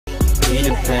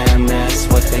Peter Pan, that's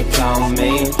what they call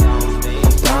me.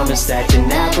 I promise that you'll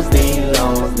never be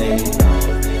lonely.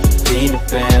 Peter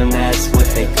Pan, that's what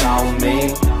they call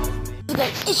me. What's up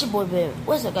guys, it's your boy Ben.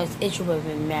 What's up guys, it's your boy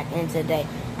Ben Mac, and today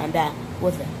I'm back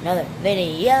with another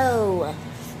video.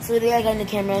 So today I got a new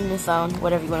camera, a new phone,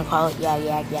 whatever you want to call it.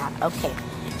 Yeah. Okay,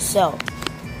 so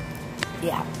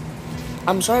yeah,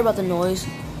 I'm sorry about the noise.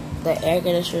 The air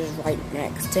conditioner is right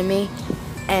next to me,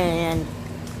 and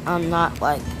I'm not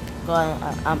like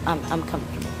I'm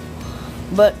comfortable.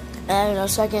 But in a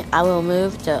second, I will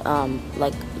move to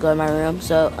like go to my room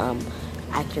so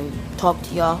I can talk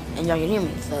to y'all and y'all can hear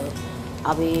me. So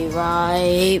I'll be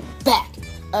right back.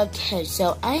 Okay,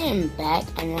 so I am back.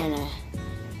 I'm gonna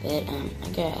get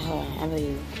hold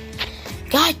on.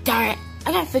 God darn it!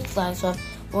 I gotta fix that. So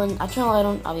when I turn the light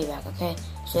on, I'll be back. Okay.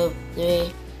 So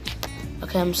 3.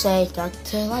 Okay, I'm saying dark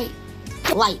to light.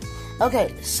 Light.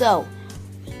 Okay, so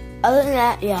other than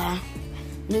that, yeah,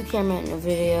 new camera in the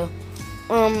video.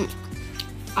 I'm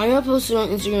gonna post it on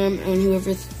Instagram, and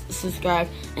whoever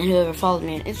subscribed and whoever followed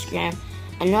me on Instagram.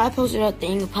 I know I posted a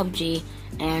thing of PUBG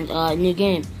and a new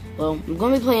game. Well, I'm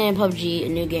gonna be playing PUBG, a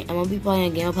new game. I'm gonna be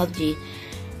playing a game of PUBG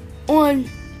on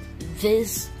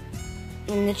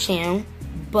the channel,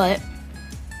 but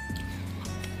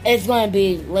it's gonna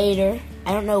be later.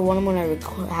 I don't know what I'm gonna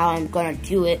record, how I'm gonna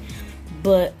do it,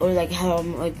 but or like how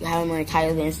I'm gonna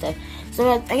title it and stuff. So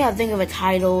I gotta think of a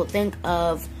title, think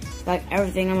of like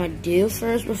everything I'm gonna do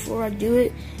first before I do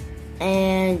it.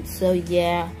 And so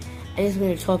yeah, I just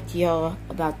want to talk to y'all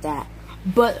about that.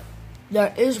 But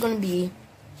there is gonna be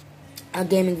a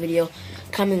gaming video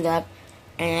coming up,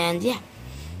 and yeah.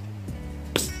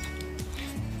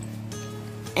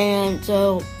 And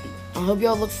so I hope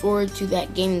y'all look forward to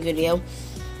that gaming video.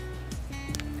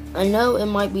 I know it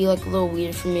might be like a little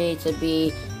weird for me to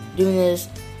be doing this,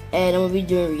 and I'm gonna be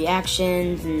doing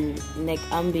reactions and like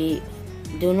I'm gonna be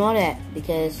doing all that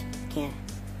because I can't.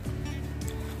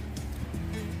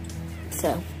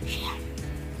 So yeah.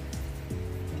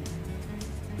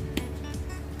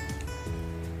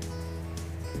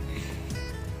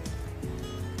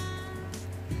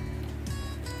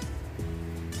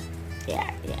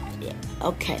 Yeah.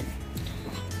 Okay.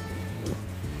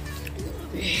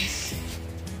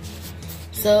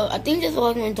 So I think that's all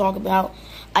I'm going to talk about.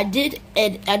 Okay,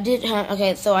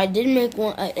 so I did make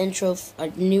a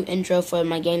new intro for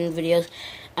my gaming videos.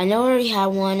 I know I already had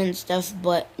one and stuff,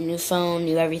 but new phone,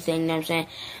 new everything, you know what I'm saying?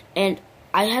 And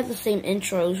I have the same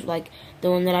intros, like the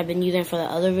one that I've been using for the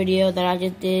other video that I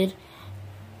just did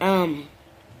a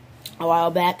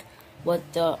while back with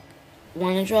the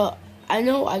one intro. I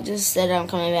know I just said I'm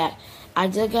coming back. I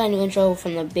just got a new intro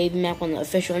from the Baby Mac one, the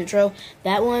official intro.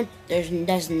 That one,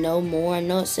 that's no more. I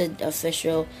know it said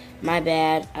official. My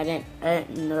bad. I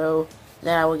didn't know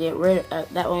that I would get rid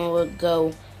of that one. Would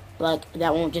go like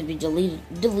that one would just be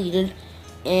deleted,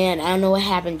 and I don't know what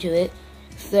happened to it.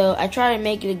 So I tried to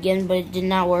make it again, but it did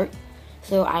not work.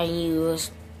 So I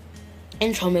used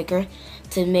Intro Maker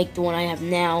to make the one I have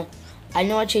now. I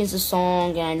know I changed the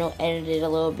song, and I know I edited it a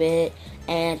little bit,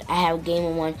 and I have a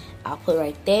gaming one. I'll put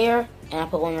right there, and I'll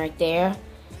put one right there.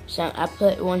 So I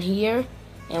put one here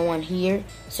and one here,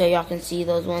 so y'all can see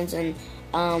those ones. And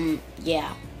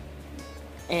yeah.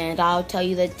 And I'll tell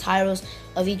you the titles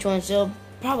of each one. So I'll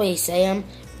probably say them,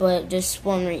 but this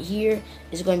one right here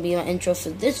is going to be my intro for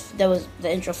this. That was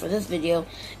the intro for this video,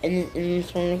 and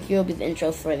this one right here will be the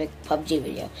intro for the PUBG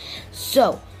video.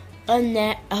 So on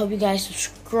that, I hope you guys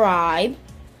subscribe,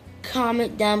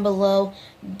 comment down below,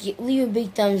 leave a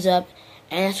big thumbs up,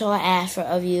 and that's all I ask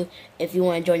of you if you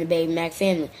want to join the Baby Mac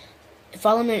family.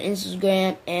 Follow me on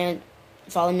Instagram and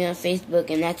follow me on Facebook,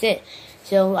 and that's it.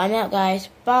 So I'm out, guys.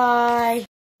 Bye.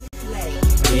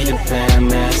 Peter Pan,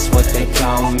 that's what they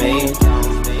call me.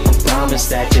 I promise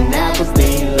that you'll never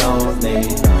be lonely.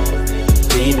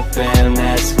 Peter Pan,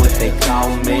 that's what they call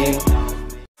me.